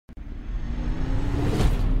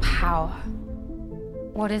Power.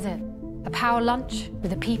 What is it? A power lunch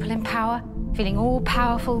with the people in power, feeling all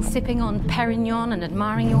powerful, sipping on Perignon and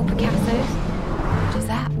admiring your Picassos? Is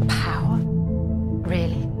that power?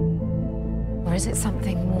 Really? Or is it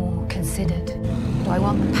something more considered? Do I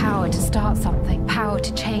want the power to start something, power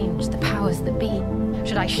to change, the powers that be?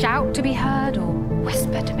 Should I shout to be heard or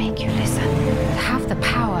whisper to make you listen? To have the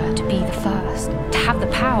power to be the first, to have the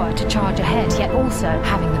power to charge ahead, yet also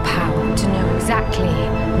having the power to know exactly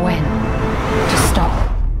when to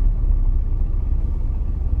stop.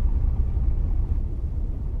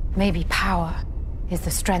 Maybe power is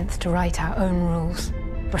the strength to write our own rules,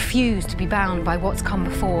 refuse to be bound by what's come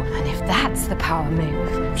before. And if that's the power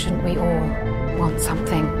move, shouldn't we all want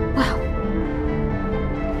something, well,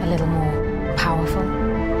 a little more powerful?